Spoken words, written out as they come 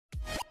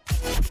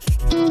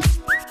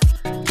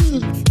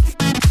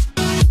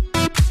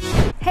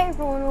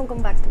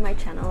to my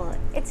channel.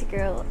 It's your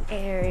girl,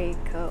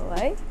 Erika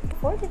White.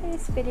 For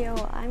today's video,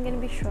 I'm gonna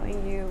be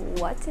showing you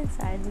what's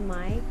inside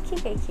my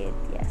KIKAY kit.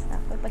 Yes,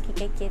 dapat pa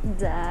KIKAY kit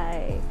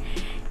dye.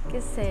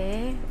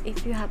 Kasi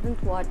if you haven't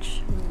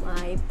watched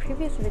my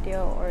previous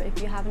video or if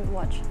you haven't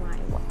watched my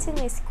what's in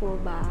my school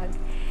bag,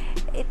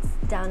 it's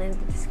down in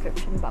the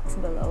description box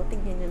below.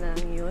 Tingnan nyo na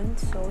lang yun.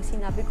 So,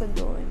 sinabi ko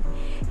doon,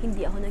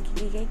 hindi ako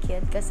nag-KIKAY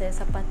kit kasi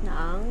sapat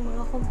na ang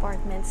mga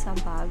compartments sa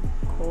bag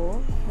ko.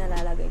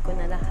 Nalalagay ko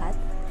na lahat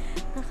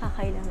na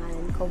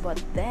kakailanganan ko. But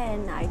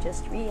then, I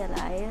just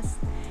realized,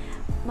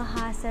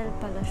 mahassle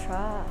pala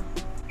siya.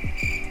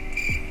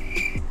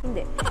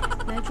 Hindi.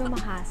 Medyo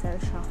mahassle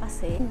siya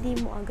kasi hindi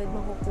mo agad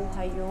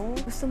makukuha yung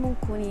gusto mong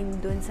kunin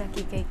dun sa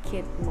KIKAY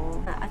kit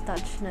mo na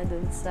attach na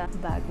dun sa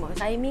bag mo.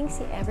 Timing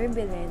si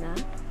Bilena.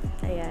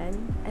 Ayan.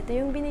 Ito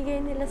yung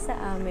binigay nila sa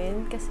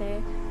amin kasi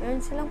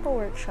meron silang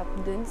pa-workshop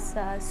dun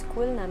sa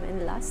school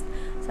namin last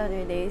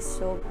Saturday.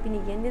 So,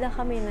 binigyan nila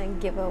kami ng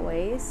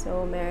giveaway.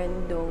 So,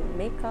 meron dong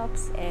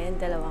makeups and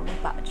dalawang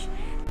pouch.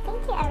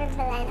 Thank you,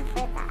 Bilena,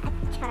 for that.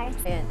 Charles.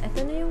 Ayan,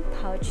 ito na yung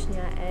pouch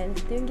niya and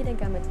ito yung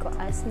ginagamit ko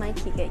as my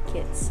KIKAY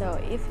kit.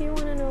 So, if you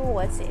wanna know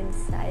what's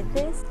inside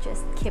this,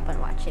 just keep on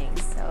watching.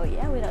 So,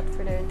 yeah, without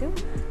further ado,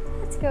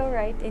 let's go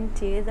right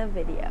into the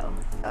video.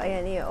 So,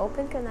 ayan,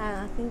 i-open ko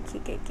na ang aking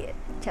KIKAY kit.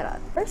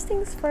 Charot. First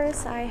things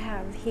first, I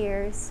have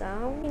here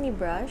some mini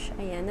brush.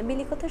 Ayan,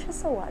 nabili ko to siya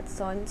sa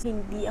Watsons.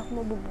 Hindi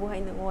ako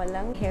mabubuhay ng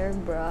walang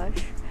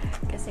hairbrush.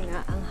 Kasi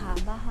nga, ang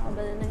haba-haba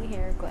na ng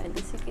hair ko. And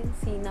as you can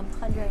see,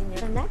 napaka-dry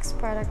niya. The next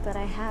product that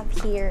I have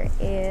here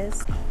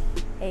is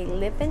a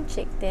lip and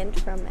cheek tint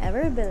from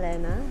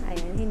Bilena.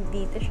 Ayan,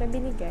 hindi ito siya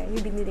binigay.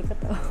 Binili ko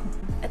to.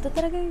 Ito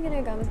talaga yung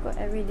ginagamit ko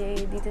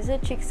everyday dito sa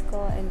cheeks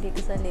ko and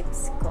dito sa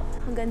lips ko.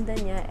 Ang ganda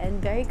niya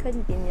and very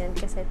convenient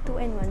kasi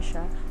 2-in-1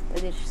 siya.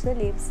 Pwede siya sa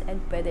lips and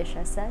pwede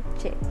siya sa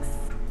cheeks.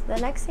 The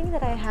next thing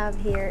that I have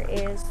here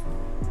is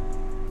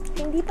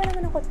hindi pa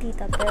naman ako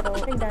tita pero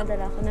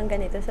nagdadala ako ng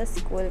ganito sa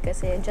school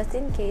kasi just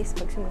in case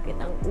pag sumakit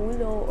ang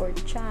ulo or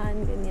tiyan,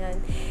 ganyan.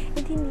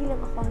 And hindi lang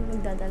ako ang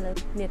nagdadala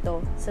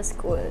nito sa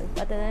school.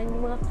 Pati na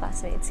yung mga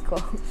classmates ko.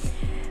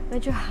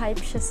 Medyo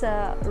hype siya sa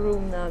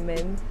room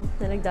namin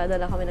na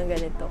nagdadala kami ng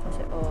ganito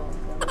kasi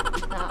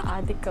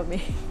na-addict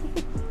kami.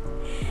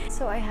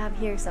 So, I have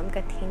here some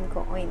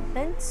Katinko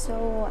ointment.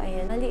 So,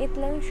 ayan, maliit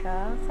lang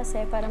siya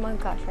kasi para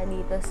magkasya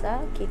dito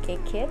sa KIKAY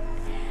kit.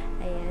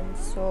 Ayan.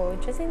 So,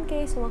 just in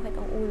case sumakit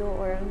ang ulo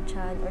or ang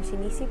tiyan or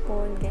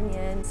sinisipon,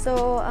 ganyan.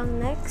 So,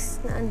 ang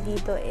next na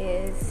andito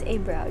is a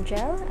brow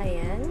gel.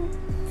 Ayan.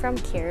 From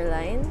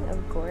Careline, of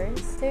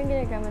course. Ito yung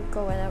ginagamit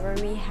ko whenever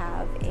we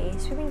have a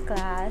swimming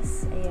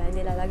class. Ayan.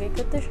 Nilalagay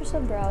ko ito siya sa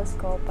brows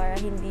ko para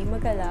hindi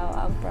magalaw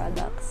ang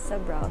products sa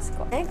brows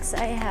ko. Next,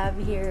 I have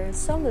here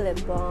some lip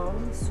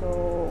balm. So,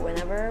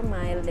 whenever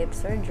my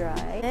lips are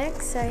dry.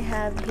 Next, I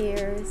have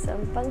here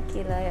some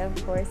pangkilay. Of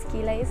course,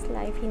 kilay is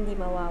life. Hindi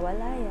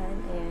mawawala yan.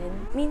 Ayan.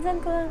 Minsan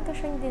ko lang ito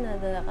siyang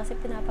dinadala kasi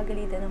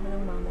pinapagalitan ako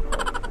ng mama ko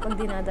pag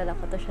dinadala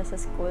ko to siya sa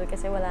school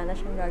kasi wala na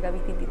siyang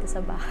gagamitin dito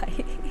sa bahay.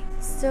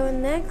 So,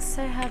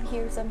 next, I have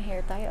here some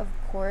hair tie. Of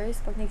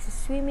course, pag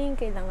nagsiswimming,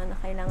 kailangan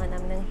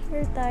namin ng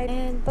hair tie.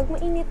 And pag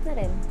mainit na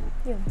rin,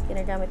 yun,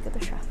 ginagamit ko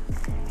to siya.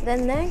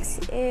 Then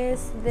next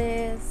is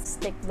this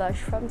stick blush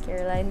from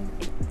Careline.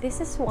 This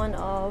is one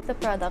of the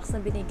products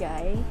na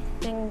binigay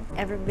ng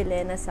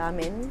Bilena sa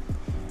amin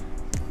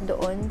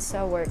doon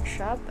sa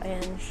workshop.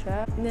 Ayan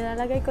siya.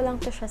 Nilalagay ko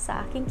lang to siya sa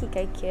aking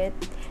KIKAY kit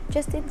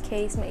just in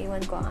case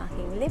maiwan ko ang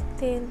aking lip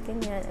tint,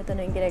 ganyan. Ito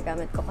na yung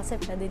ginagamit ko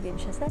kasi pwede din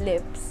siya sa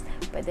lips,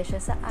 pwede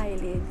siya sa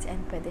eyelids, and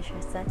pwede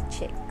siya sa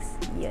cheeks.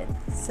 Yun.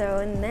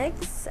 So,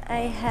 next,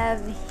 I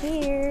have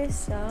here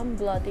some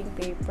blotting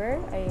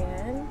paper.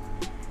 Ayan.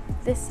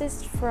 This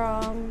is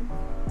from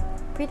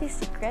Pretty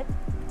Secret.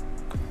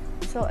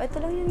 So,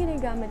 ito lang yung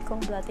ginagamit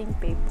kong blotting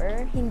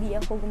paper. Hindi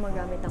ako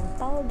gumagamit ng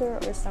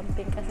powder or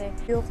something kasi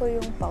ayoko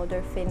yung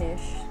powder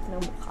finish ng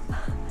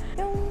mukha.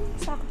 Yung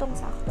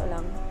saktong-sakto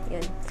lang.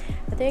 Yan.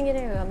 Ito yung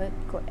ginagamit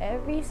ko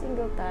every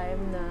single time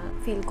na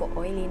feel ko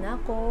oily na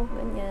ako.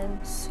 Ganyan.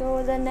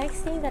 So, the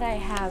next thing that I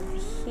have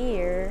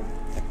here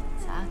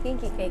sa aking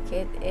KIKAY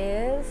kit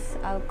is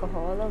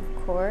alcohol. Of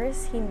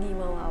course, hindi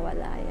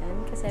mawawala yan.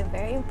 Kasi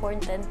very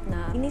important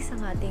na linis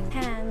ang ating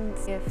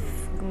hands if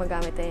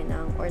gumagamit tayo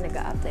ng or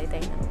nag-a-apply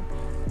tayo ng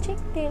cheek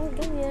tint,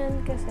 ganyan.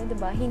 Kasi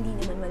diba, hindi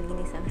naman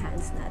malinis ang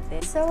hands natin.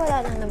 So,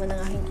 wala lang naman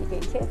ang aking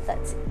KIKAY kit.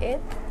 That's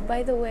it.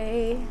 By the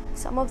way,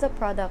 some of the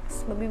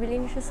products,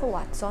 mabibili niyo siya sa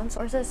Watsons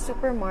or sa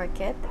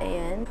supermarket.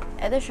 Ayan.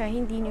 Ito siya,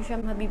 hindi niyo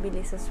siya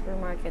mabibili sa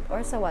supermarket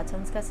or sa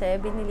Watsons kasi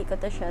binili ko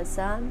to siya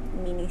sa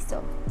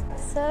Miniso.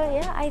 So,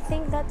 yeah, I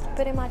think that's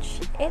pretty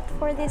much it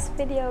for this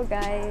video,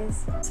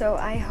 guys. So,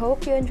 I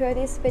hope you enjoyed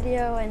this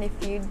video, and if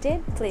you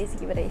did, please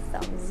give it a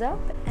thumbs up.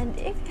 And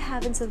if you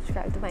haven't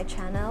subscribed to my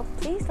channel,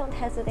 please don't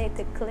hesitate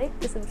to click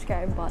the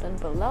subscribe button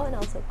below and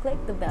also click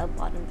the bell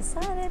button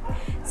beside it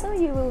so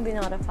you will be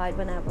notified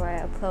whenever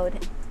I upload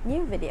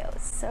new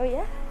videos. So,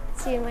 yeah,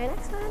 see you in my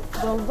next one.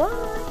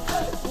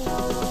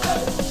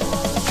 Bye-bye!